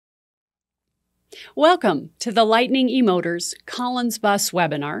Welcome to the Lightning eMotors Collins Bus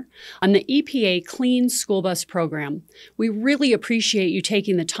webinar on the EPA Clean School Bus Program. We really appreciate you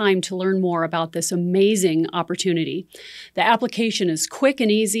taking the time to learn more about this amazing opportunity. The application is quick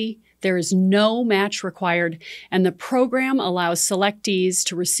and easy, there is no match required, and the program allows selectees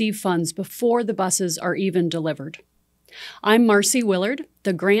to receive funds before the buses are even delivered. I'm Marcy Willard,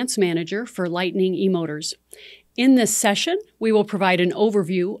 the Grants Manager for Lightning eMotors. In this session, we will provide an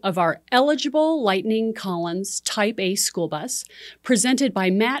overview of our eligible Lightning Collins Type A school bus, presented by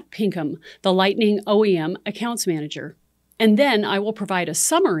Matt Pinkham, the Lightning OEM Accounts Manager. And then I will provide a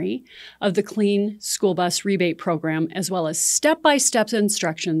summary of the Clean School Bus Rebate Program, as well as step-by-step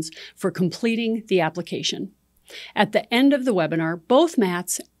instructions for completing the application. At the end of the webinar, both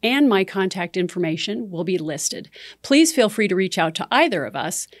Matt's and my contact information will be listed. Please feel free to reach out to either of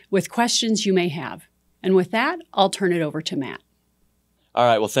us with questions you may have. And with that, I'll turn it over to Matt. All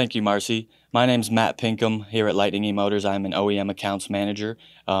right, well, thank you, Marcy. My name's Matt Pinkham here at Lightning eMotors. I'm an OEM accounts manager,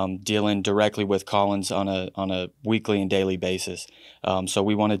 dealing directly with Collins on a weekly and daily basis. So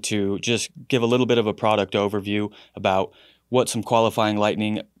we wanted to just give a little bit of a product overview about what some qualifying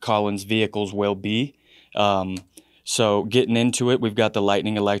Lightning Collins vehicles will be. So getting into it, we've got the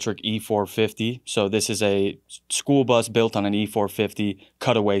Lightning Electric E450. So this is a school bus built on an E450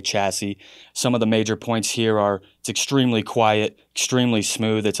 cutaway chassis. Some of the major points here are it's extremely quiet, extremely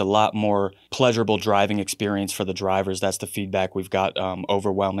smooth. It's a lot more pleasurable driving experience for the drivers. That's the feedback we've got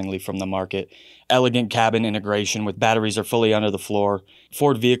overwhelmingly from the market. Elegant cabin integration with batteries are fully under the floor.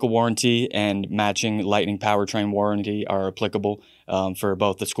 Ford vehicle warranty and matching Lightning powertrain warranty are applicable for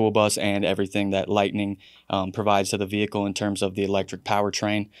both the school bus and everything that Lightning provides to the vehicle in terms of the electric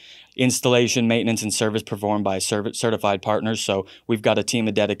powertrain. Installation, maintenance, and service performed by certified partners. So we've got a team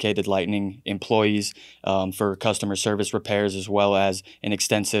of dedicated Lightning employees for customer service repairs, as well as an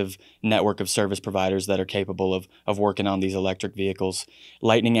extensive network of service providers that are capable of working on these electric vehicles.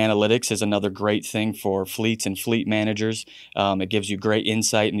 Lightning Analytics is another great thing for fleets and fleet managers. It gives you great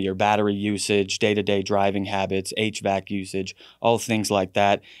insight into your battery usage, day-to-day driving habits, HVAC usage, all things like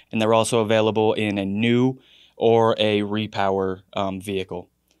that. And they're also available in a new or a repower vehicle.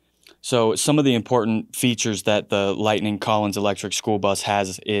 So some of the important features that the Lightning Collins electric school bus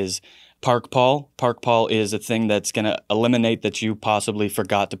has is Park Paul. Park Paul is a thing that's going to eliminate that you possibly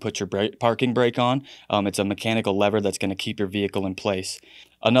forgot to put your parking brake on. It's a mechanical lever that's going to keep your vehicle in place.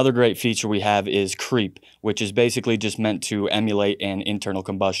 Another great feature we have is Creep, which is basically just meant to emulate an internal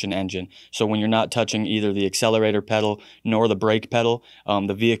combustion engine. So when you're not touching either the accelerator pedal nor the brake pedal,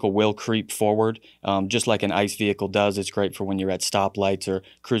 the vehicle will creep forward, just like an ICE vehicle does. It's great for when you're at stoplights or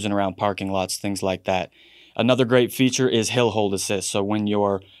cruising around parking lots, things like that. Another great feature is hill hold assist. So when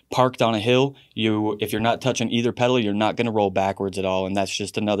you're parked on a hill, if you're not touching either pedal, you're not going to roll backwards at all. And that's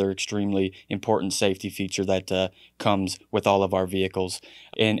just another extremely important safety feature that comes with all of our vehicles.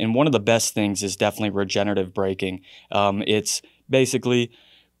 And one of the best things is definitely regenerative braking. It's basically,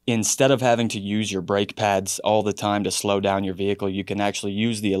 instead of having to use your brake pads all the time to slow down your vehicle, you can actually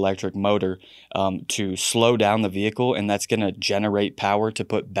use the electric motor to slow down the vehicle, and that's going to generate power to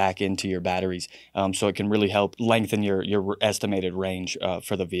put back into your batteries. So it can really help lengthen your estimated range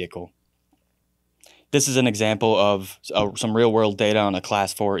for the vehicle. This is an example of some real-world data on a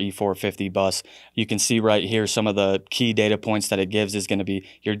Class 4 E450 bus. You can see right here some of the key data points that it gives is going to be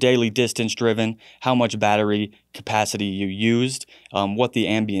your daily distance driven, how much battery capacity you used, what the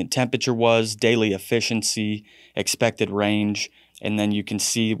ambient temperature was, daily efficiency, expected range. And then you can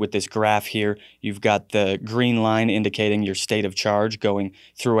see with this graph here, you've got the green line indicating your state of charge going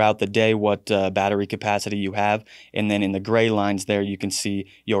throughout the day, what battery capacity you have. And then in the gray lines there, you can see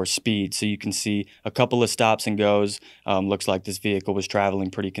your speed. So you can see a couple of stops and goes. Looks like this vehicle was traveling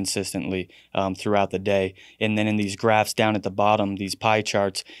pretty consistently throughout the day. And then in these graphs down at the bottom, these pie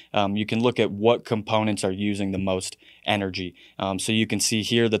charts, you can look at what components are using the most energy. So you can see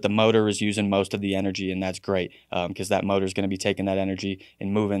here that the motor is using most of the energy, and that's great because that motor is going to be taking that energy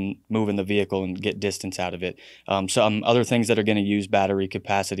and moving the vehicle and get distance out of it. Some other things that are going to use battery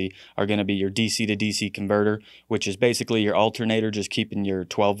capacity are going to be your DC to DC converter, which is basically your alternator just keeping your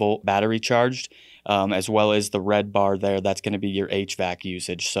 12-volt battery charged. As well as the red bar there, that's going to be your HVAC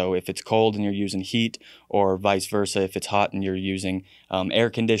usage. So if it's cold and you're using heat, or vice versa, if it's hot and you're using air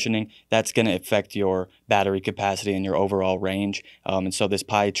conditioning, that's going to affect your battery capacity and your overall range. And so this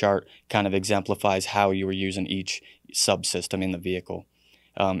pie chart kind of exemplifies how you were using each subsystem in the vehicle.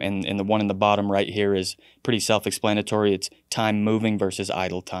 And the one in the bottom right here is pretty self-explanatory. It's time moving versus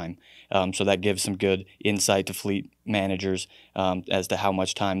idle time. So that gives some good insight to fleet managers as to how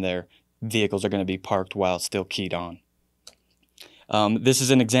much time their vehicles are going to be parked while still keyed on. This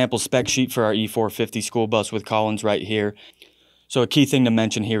is an example spec sheet for our E450 school bus with Collins right here. So a key thing to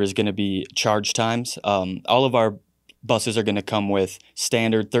mention here is going to be charge times. All of our buses are going to come with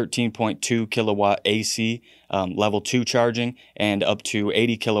standard 13.2 kilowatt AC level 2 charging and up to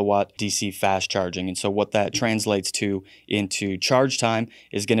 80 kilowatt DC fast charging. And so what that translates to into charge time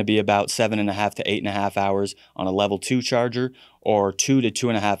is going to be about 7.5 to 8.5 hours on a level 2 charger, or 2 to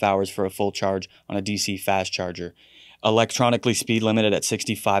 2.5 hours for a full charge on a DC fast charger. Electronically speed limited at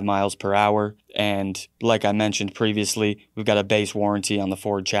 65 miles per hour. And like I mentioned previously, we've got a base warranty on the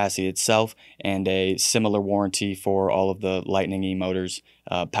Ford chassis itself and a similar warranty for all of the Lightning eMotors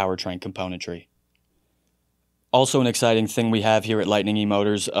powertrain componentry. Also an exciting thing we have here at Lightning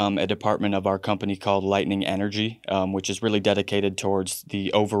eMotors, a department of our company called Lightning Energy, which is really dedicated towards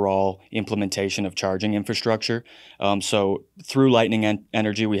the overall implementation of charging infrastructure. So through Lightning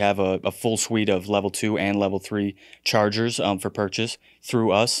Energy, we have a full suite of level 2 and level 3 chargers for purchase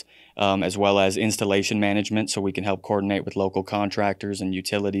through us, as well as installation management, so we can help coordinate with local contractors and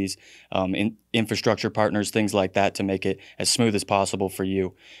utilities, infrastructure partners, things like that, to make it as smooth as possible for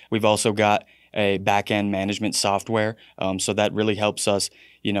you. We've also got a back-end management software, so that really helps us,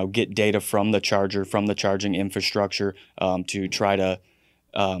 get data from the charger, from the charging infrastructure, to try to,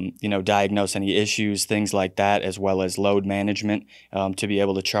 diagnose any issues, things like that, as well as load management, to be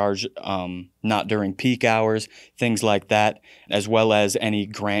able to charge not during peak hours, things like that, as well as any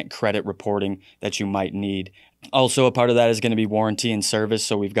grant credit reporting that you might need. Also, a part of that is going to be warranty and service,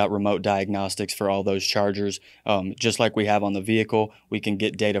 so we've got remote diagnostics for all those chargers. Just like we have on the vehicle, we can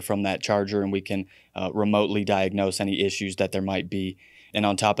get data from that charger and we can remotely diagnose any issues that there might be. And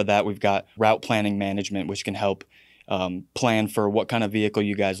on top of that, we've got route planning management, which can help plan for what kind of vehicle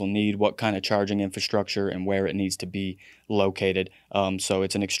you guys will need, what kind of charging infrastructure, and where it needs to be located. So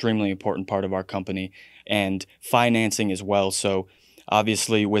it's an extremely important part of our company. And financing as well. So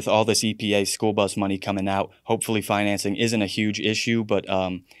obviously, with all this EPA school bus money coming out, hopefully financing isn't a huge issue, but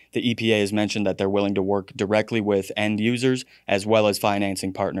the EPA has mentioned that they're willing to work directly with end users as well as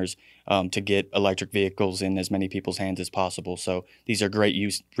financing partners to get electric vehicles in as many people's hands as possible. So these are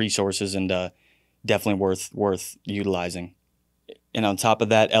great resources and definitely worth utilizing. And on top of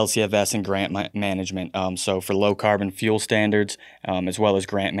that, LCFS and grant management. So for low carbon fuel standards, as well as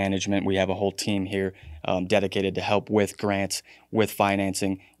grant management, we have a whole team here dedicated to help with grants, with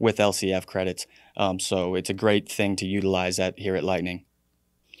financing, with LCF credits. So it's a great thing to utilize here at Lightning.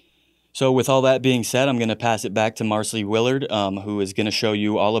 So with all that being said, I'm going to pass it back to Marcy Willard, who is going to show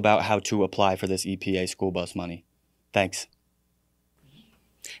you all about how to apply for this EPA school bus money. Thanks.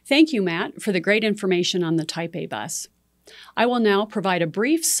 Thank you, Matt, for the great information on the Type A bus. I will now provide a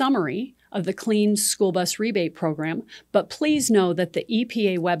brief summary of the Clean School Bus Rebate Program, but please know that the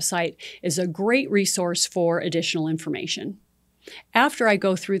EPA website is a great resource for additional information. After I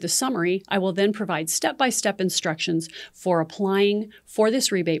go through the summary, I will then provide step-by-step instructions for applying for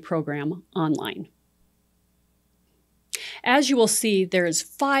this rebate program online. As you will see, there is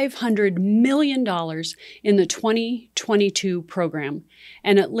 $500 million in the 2022 program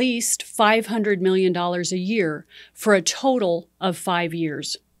and at least $500 million a year for a total of 5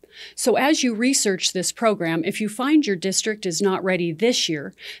 years. So as you research this program, if you find your district is not ready this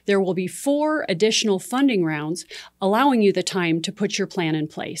year, there will be 4 additional funding rounds, allowing you the time to put your plan in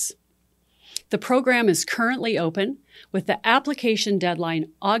place. The program is currently open with the application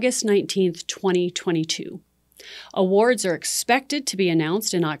deadline August 19th, 2022. Awards are expected to be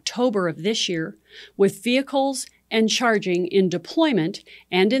announced in October of this year, with vehicles and charging in deployment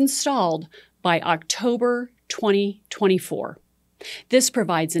and installed by October 2024. This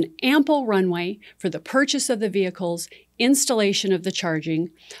provides an ample runway for the purchase of the vehicles, installation of the charging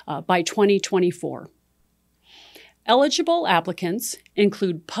by 2024. Eligible applicants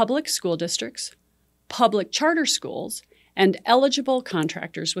include public school districts, public charter schools, and eligible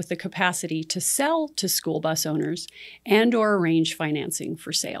contractors with the capacity to sell to school bus owners and/or arrange financing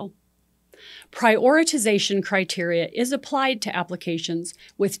for sale. Prioritization criteria is applied to applications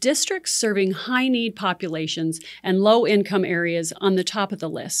with districts serving high-need populations and low-income areas on the top of the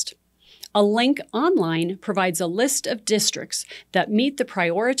list. A link online provides a list of districts that meet the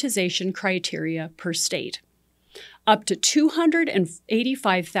prioritization criteria per state. Up to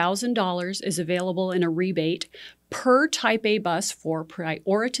 $285,000 is available in a rebate per Type A bus for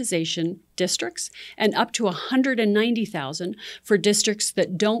prioritization districts and up to $190,000 for districts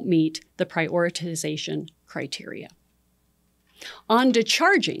that don't meet the prioritization criteria. On to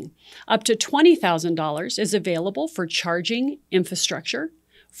charging, up to $20,000 is available for charging infrastructure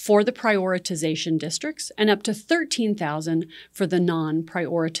for the prioritization districts and up to $13,000 for the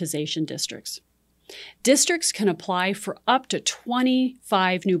non-prioritization districts. Districts can apply for up to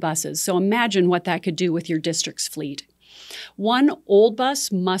 25 new buses, so imagine what that could do with your district's fleet. One old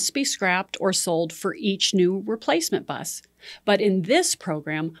bus must be scrapped or sold for each new replacement bus. But in this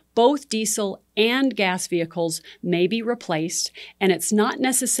program, both diesel and gas vehicles may be replaced, and it's not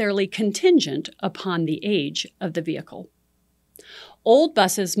necessarily contingent upon the age of the vehicle. Old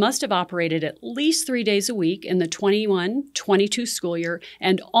buses must have operated at least 3 days a week in the 21-22 school year,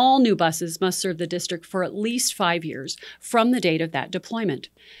 and all new buses must serve the district for at least 5 years from the date of that deployment.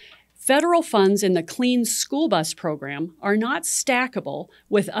 Federal funds in the Clean School Bus program are not stackable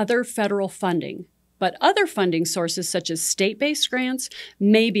with other federal funding, but other funding sources such as state-based grants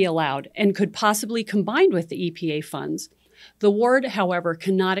may be allowed and could possibly combine with the EPA funds. The award, however,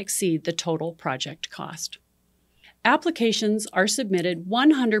 cannot exceed the total project cost. Applications are submitted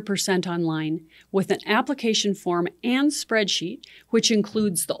 100% online with an application form and spreadsheet, which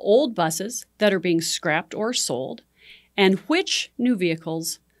includes the old buses that are being scrapped or sold, and which new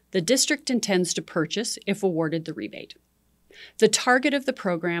vehicles the district intends to purchase if awarded the rebate. The target of the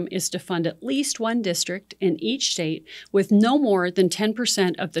program is to fund at least one district in each state with no more than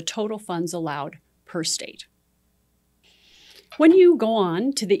 10% of the total funds allowed per state. When you go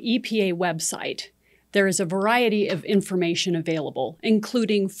on to the EPA website, there is a variety of information available,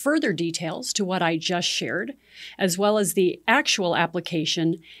 including further details to what I just shared, as well as the actual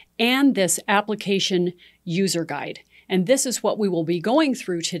application and this application user guide. And this is what we will be going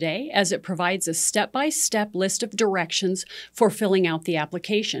through today, as it provides a step-by-step list of directions for filling out the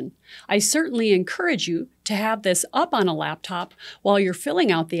application. I certainly encourage you to have this up on a laptop while you're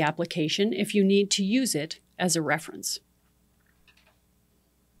filling out the application if you need to use it as a reference.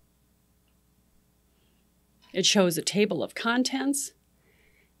 It shows a table of contents.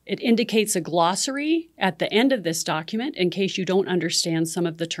 It indicates a glossary at the end of this document in case you don't understand some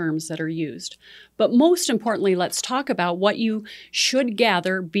of the terms that are used. But most importantly, let's talk about what you should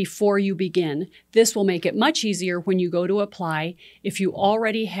gather before you begin. This will make it much easier when you go to apply if you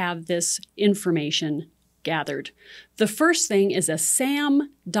already have this information gathered. The first thing is a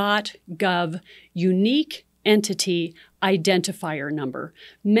sam.gov unique entity identifier number.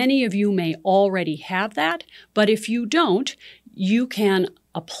 Many of you may already have that, but if you don't, you can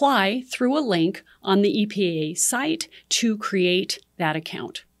apply through a link on the EPA site to create that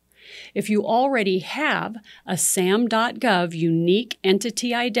account. If you already have a sam.gov unique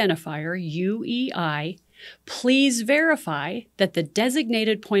entity identifier, UEI, please verify that the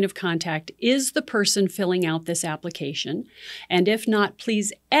designated point of contact is the person filling out this application, and if not,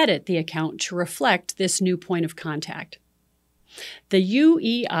 please edit the account to reflect this new point of contact. The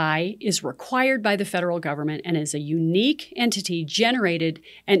UEI is required by the federal government and is a unique entity generated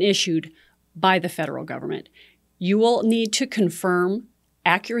and issued by the federal government. You will need to confirm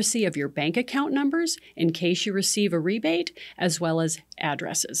accuracy of your bank account numbers in case you receive a rebate, as well as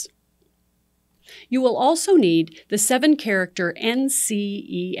addresses. You will also need the 7-character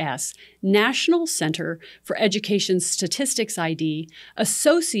NCES, National Center for Education Statistics ID,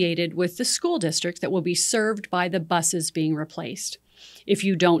 associated with the school district that will be served by the buses being replaced. If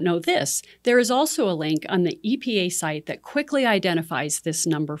you don't know this, there is also a link on the EPA site that quickly identifies this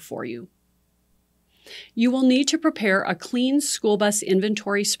number for you. You will need to prepare a clean school bus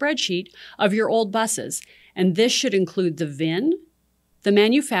inventory spreadsheet of your old buses, and this should include the VIN, the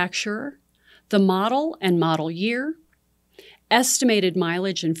manufacturer, the model and model year, estimated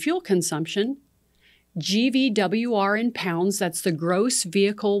mileage and fuel consumption, GVWR in pounds, that's the gross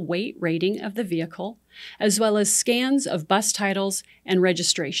vehicle weight rating of the vehicle, as well as scans of bus titles and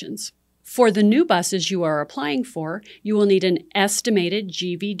registrations. For the new buses you are applying for, you will need an estimated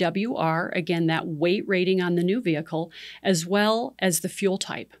GVWR, again that weight rating on the new vehicle, as well as the fuel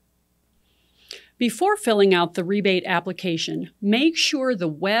type. Before filling out the rebate application, make sure the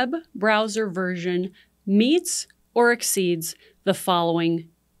web browser version meets or exceeds the following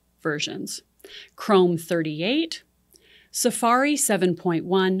versions: Chrome 38, Safari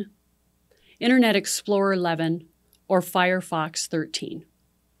 7.1, Internet Explorer 11, or Firefox 13.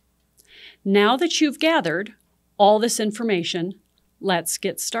 Now that you've gathered all this information, let's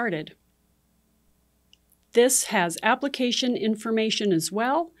get started. This has application information as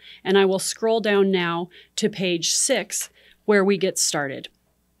well, and I will scroll down now to page 6 where we get started.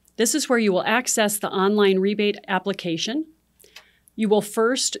 This is where you will access the online rebate application. You will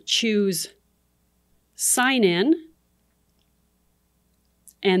first choose Sign In,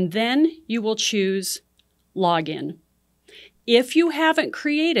 and then you will choose Login. If you haven't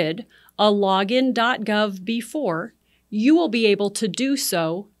created a login.gov before, you will be able to do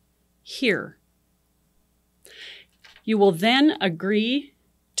so here. You will then agree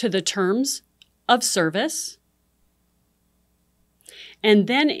to the terms of service, and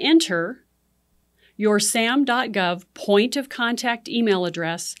then enter your sam.gov point of contact email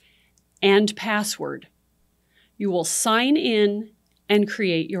address and password. You will sign in and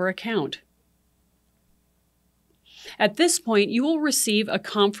create your account. At this point, you will receive a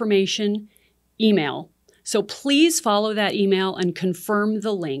confirmation email. So please follow that email and confirm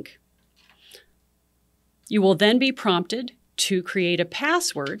the link. You will then be prompted to create a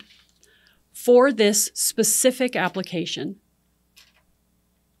password for this specific application.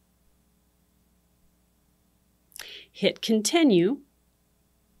 Hit Continue.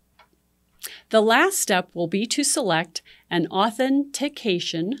 The last step will be to select an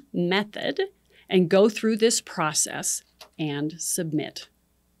authentication method and go through this process and submit.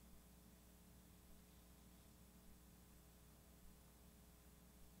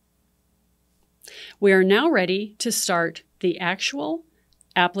 We are now ready to start the actual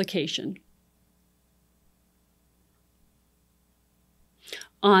application.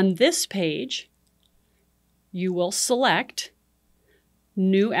 On this page, you will select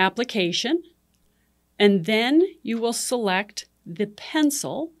New Application, and then you will select the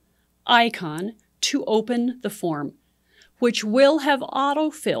pencil icon to open the form, which will have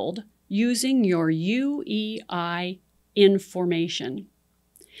auto-filled using your UEI information.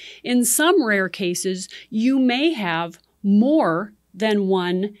 In some rare cases, you may have more than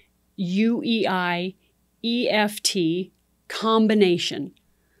one UEI EFT combination.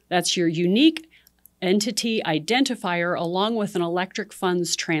 That's your unique entity identifier along with an electric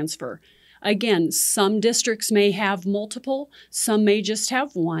funds transfer. Again, some districts may have multiple, some may just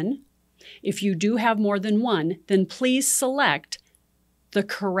have one. If you do have more than one, then please select the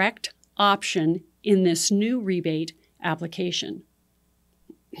correct option in this new rebate application.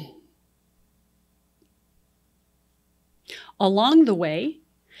 Along the way,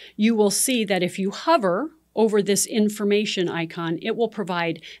 you will see that if you hover over this information icon, it will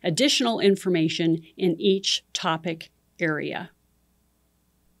provide additional information in each topic area.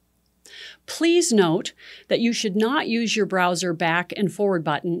 Please note that you should not use your browser back and forward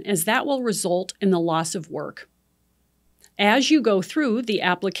button, as that will result in the loss of work. As you go through the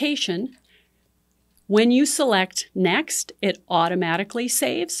application, when you select Next, it automatically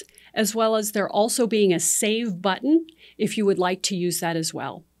saves, as well as there also being a Save button if you would like to use that as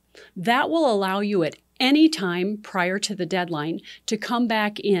well. That will allow you at any time prior to the deadline to come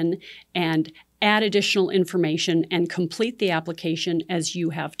back in and add additional information and complete the application as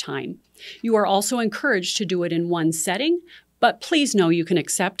you have time. You are also encouraged to do it in one setting, but please know you can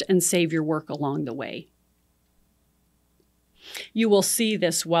accept and save your work along the way. You will see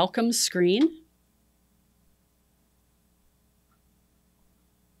this welcome screen.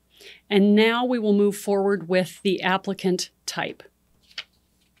 And now we will move forward with the applicant type.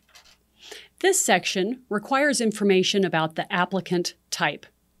 This section requires information about the applicant type.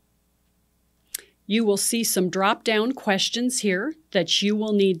 You will see some drop-down questions here that you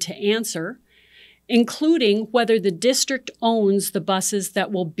will need to answer, including whether the district owns the buses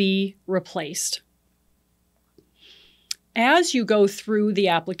that will be replaced. As you go through the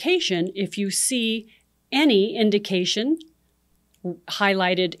application, if you see any indication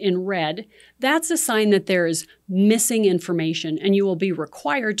highlighted in red, that's a sign that there is missing information, and you will be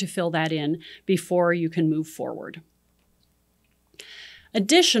required to fill that in before you can move forward.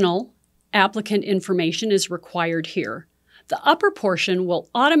 Additional applicant information is required here. The upper portion will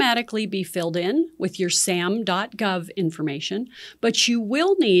automatically be filled in with your sam.gov information, but you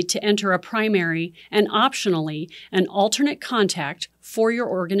will need to enter a primary and optionally an alternate contact for your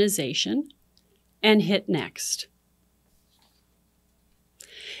organization and hit Next.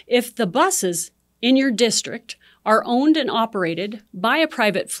 If the buses in your district are owned and operated by a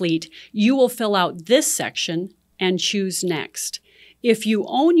private fleet, you will fill out this section and choose Next. If you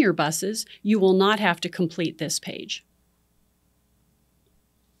own your buses, you will not have to complete this page.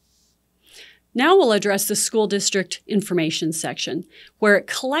 Now we'll address the school district information section, where it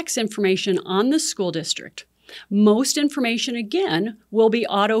collects information on the school district. Most information, again, will be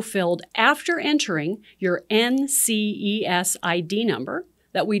auto-filled after entering your NCES ID number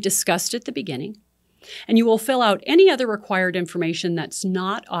that we discussed at the beginning, and you will fill out any other required information that's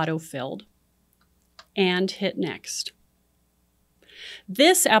not auto-filled and hit Next.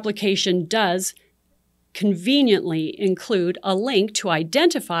 This application does conveniently include a link to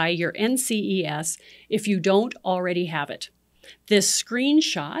identify your NCES if you don't already have it. This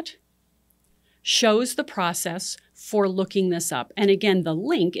screenshot shows the process for looking this up. And again, the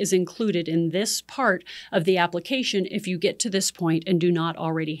link is included in this part of the application if you get to this point and do not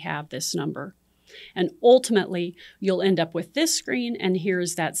already have this number. And ultimately, you'll end up with this screen, and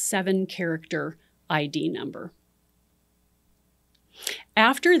here's that 7-character ID number.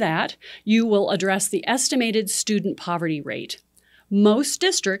 After that, you will address the estimated student poverty rate. Most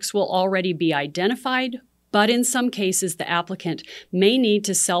districts will already be identified, but in some cases, the applicant may need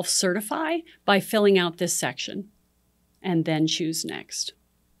to self-certify by filling out this section, and then choose Next.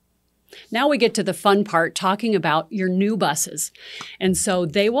 Now we get to the fun part, talking about your new buses. And so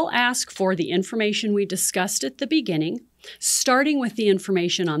they will ask for the information we discussed at the beginning, starting with the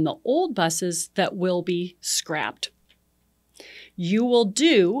information on the old buses that will be scrapped. You will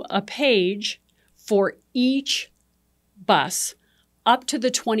do a page for each bus up to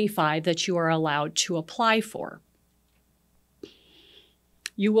the 25 that you are allowed to apply for.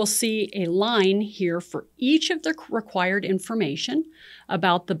 You will see a line here for each of the required information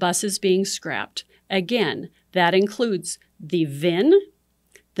about the buses being scrapped. Again, that includes the VIN,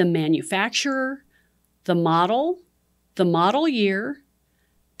 the manufacturer, the model year,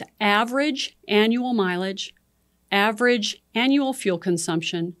 the average annual mileage, average annual fuel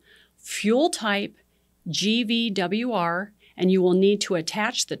consumption, fuel type, GVWR, and you will need to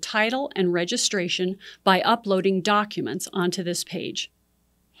attach the title and registration by uploading documents onto this page.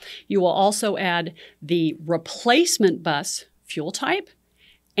 You will also add the replacement bus fuel type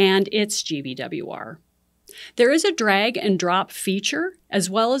and its GVWR. There is a drag and drop feature as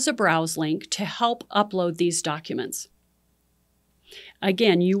well as a browse link to help upload these documents.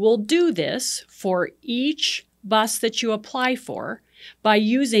 Again, you will do this for each bus that you apply for by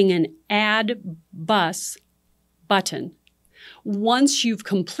using an Add Bus button. Once you've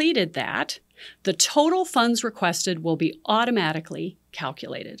completed that, the total funds requested will be automatically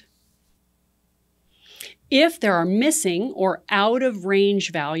calculated. If there are missing or out of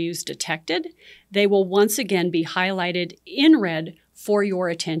range values detected, they will once again be highlighted in red for your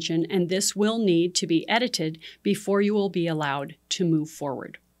attention, and this will need to be edited before you will be allowed to move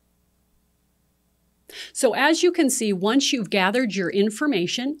forward. So as you can see, once you've gathered your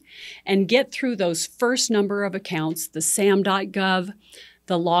information and get through those first number of accounts, the sam.gov,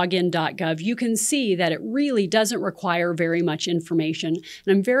 the login.gov, you can see that it really doesn't require very much information.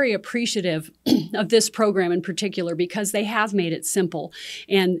 And I'm very appreciative of this program in particular because they have made it simple.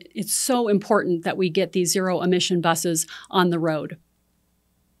 And it's so important that we get these zero-emission buses on the road.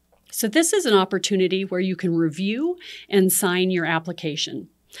 So this is an opportunity where you can review and sign your application.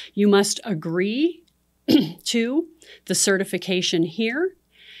 You must agree to the certification here.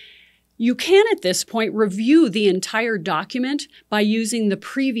 You can, at this point, review the entire document by using the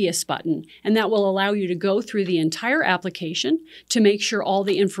previous button, and that will allow you to go through the entire application to make sure all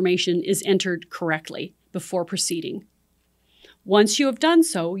the information is entered correctly before proceeding. Once you have done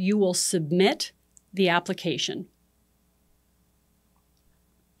so, you will submit the application.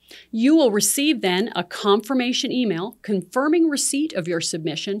 You will receive then a confirmation email confirming receipt of your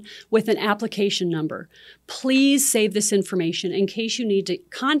submission with an application number. Please save this information in case you need to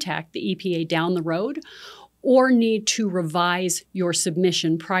contact the EPA down the road or need to revise your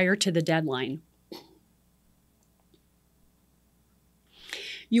submission prior to the deadline.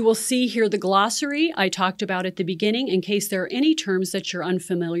 You will see here the glossary I talked about at the beginning in case there are any terms that you're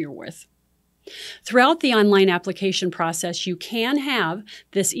unfamiliar with. Throughout the online application process, you can have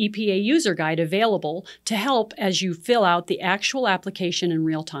this EPA user guide available to help as you fill out the actual application in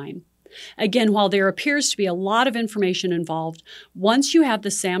real time. Again, while there appears to be a lot of information involved, once you have the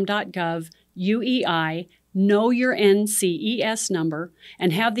sam.gov UEI, know your NCES number,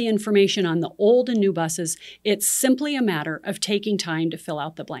 and have the information on the old and new buses, it's simply a matter of taking time to fill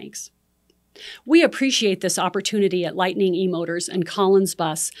out the blanks. We appreciate this opportunity at Lightning eMotors and Collins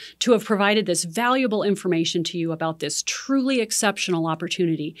Bus to have provided this valuable information to you about this truly exceptional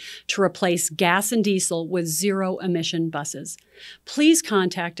opportunity to replace gas and diesel with zero-emission buses. Please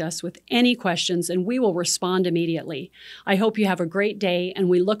contact us with any questions and we will respond immediately. I hope you have a great day and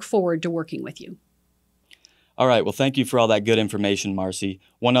we look forward to working with you. All right, well, thank you for all that good information, Marcy.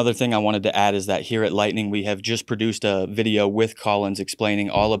 One other thing I wanted to add is that here at Lightning, we have just produced a video with Collins explaining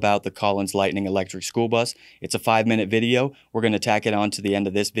all about the Collins Lightning Electric School Bus. It's a 5-minute video. We're going to tack it on to the end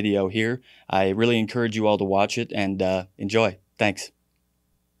of this video here. I really encourage you all to watch it and enjoy. Thanks.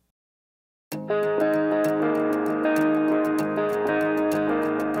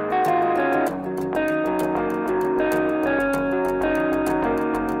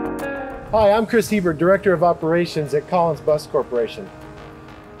 Hi, I'm Chris Hebert, Director of Operations at Collins Bus Corporation.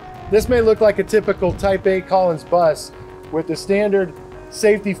 This may look like a typical Type A Collins bus with the standard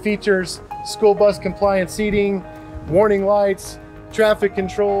safety features, school bus compliant seating, warning lights, traffic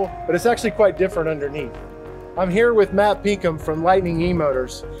control, but it's actually quite different underneath. I'm here with Matt Pinkham from Lightning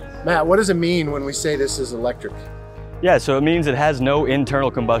eMotors. Matt, what does it mean when we say this is electric? Yeah, so it means it has no internal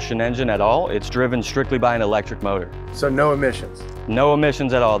combustion engine at all. It's driven strictly by an electric motor. So no emissions? No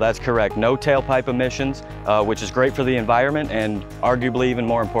emissions at all, that's correct. No tailpipe emissions, which is great for the environment and arguably even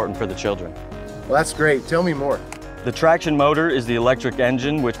more important for the children. Well, that's great. Tell me more. The traction motor is the electric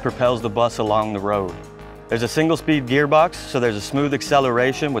engine which propels the bus along the road. There's a single-speed gearbox, so there's a smooth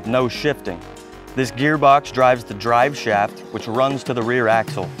acceleration with no shifting. This gearbox drives the drive shaft, which runs to the rear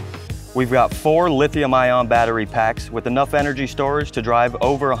axle. We've got 4 lithium-ion battery packs with enough energy storage to drive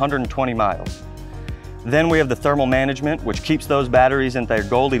over 120 miles. Then we have the thermal management, which keeps those batteries in their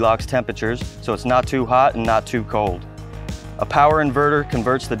Goldilocks temperatures, so it's not too hot and not too cold. A power inverter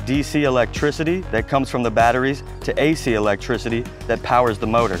converts the DC electricity that comes from the batteries to AC electricity that powers the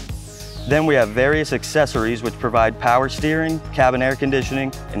motor. Then we have various accessories which provide power steering, cabin air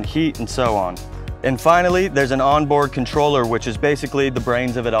conditioning, and heat, and so on. And finally, there's an onboard controller, which is basically the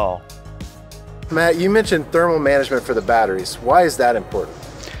brains of it all. Matt, you mentioned thermal management for the batteries. Why is that important?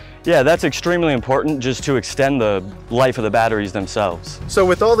 Yeah, that's extremely important just to extend the life of the batteries themselves. So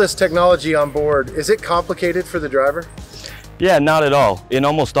with all this technology on board, is it complicated for the driver? Yeah, not at all. In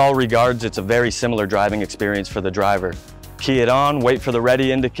almost all regards, it's a very similar driving experience for the driver. Key it on, wait for the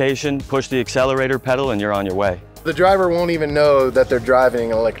ready indication, push the accelerator pedal, and you're on your way. The driver won't even know that they're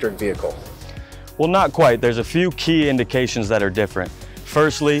driving an electric vehicle. Well, not quite. There's a few key indications that are different.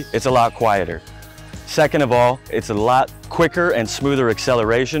 Firstly, it's a lot quieter. Second of all, it's a lot quicker and smoother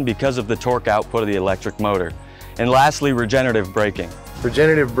acceleration because of the torque output of the electric motor. And lastly, regenerative braking.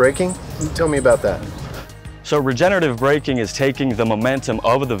 Regenerative braking? Tell me about that. So regenerative braking is taking the momentum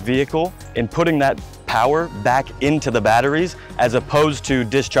of the vehicle and putting that power back into the batteries as opposed to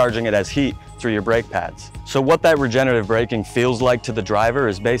discharging it as heat through your brake pads. So what that regenerative braking feels like to the driver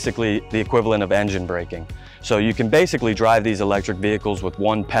is basically the equivalent of engine braking. So you can basically drive these electric vehicles with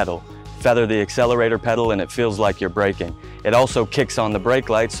one pedal. Feather the accelerator pedal and it feels like you're braking. It also kicks on the brake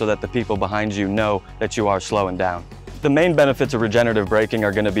lights so that the people behind you know that you are slowing down. The main benefits of regenerative braking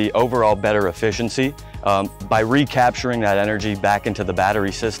are going to be overall better efficiency. By recapturing that energy back into the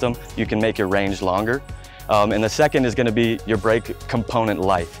battery system, you can make your range longer. And the second is going to be your brake component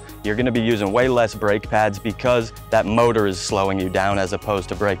life. You're going to be using way less brake pads because that motor is slowing you down as opposed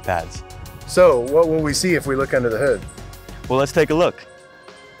to brake pads. So what will we see if we look under the hood? Well, let's take a look.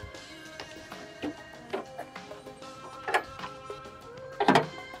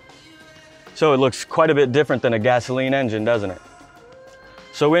 So it looks quite a bit different than a gasoline engine, doesn't it?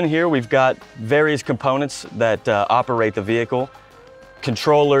 So in here we've got various components that operate the vehicle.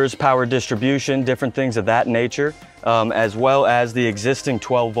 Controllers, power distribution, different things of that nature, as well as the existing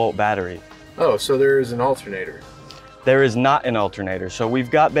 12-volt battery. Oh, so there is an alternator. There is not an alternator. So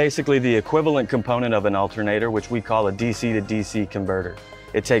we've got basically the equivalent component of an alternator, which we call a DC to DC converter.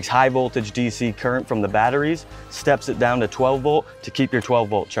 It takes high voltage DC current from the batteries, steps it down to 12 volt to keep your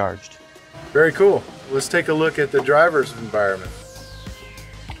 12-volt charged. Very cool. Let's take a look at the driver's environment.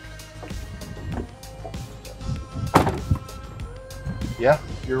 Yeah,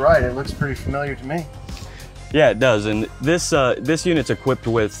 you're right. It looks pretty familiar to me. Yeah, it does. And this unit's equipped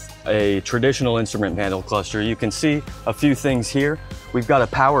with a traditional instrument panel cluster. You can see a few things here. We've got a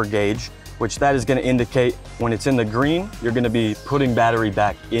power gauge, which that is going to indicate when it's in the green, you're going to be putting battery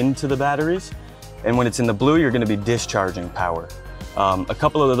back into the batteries. And when it's in the blue, you're going to be discharging power. A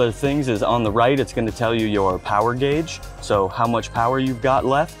couple of other things is on the right, it's going to tell you your power gauge, so how much power you've got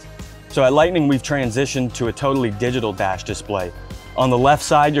left. So at Lightning, we've transitioned to a totally digital dash display. On the left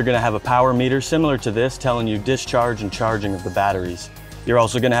side, you're going to have a power meter similar to this, telling you discharge and charging of the batteries. You're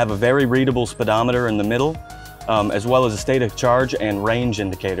also going to have a very readable speedometer in the middle, as well as a state of charge and range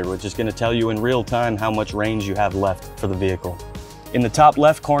indicator, which is going to tell you in real time how much range you have left for the vehicle. In the top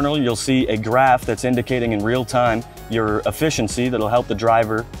left corner, you'll see a graph that's indicating in real time your efficiency that'll help the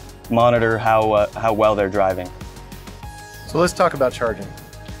driver monitor how well they're driving. So let's talk about charging.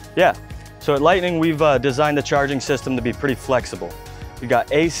 Yeah, so at Lightning, we've designed the charging system to be pretty flexible. We've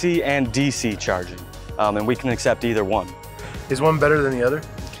got AC and DC charging, and we can accept either one. Is one better than the other?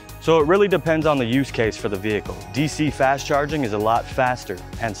 So it really depends on the use case for the vehicle. DC fast charging is a lot faster,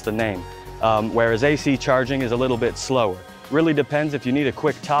 hence the name, whereas AC charging is a little bit slower. Really depends. If you need a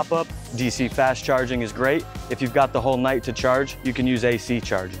quick top up, DC fast charging is great. If you've got the whole night to charge, you can use AC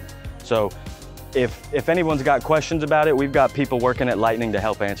charging. So if anyone's got questions about it, we've got people working at Lightning to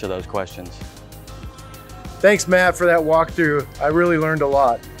help answer those questions. Thanks, Matt, for that walkthrough. I really learned a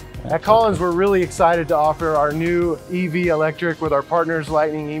lot. At Collins, we're really excited to offer our new EV electric with our partners,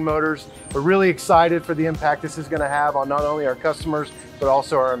 Lightning eMotors. We're really excited for the impact this is going to have on not only our customers, but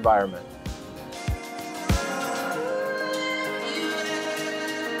also our environment.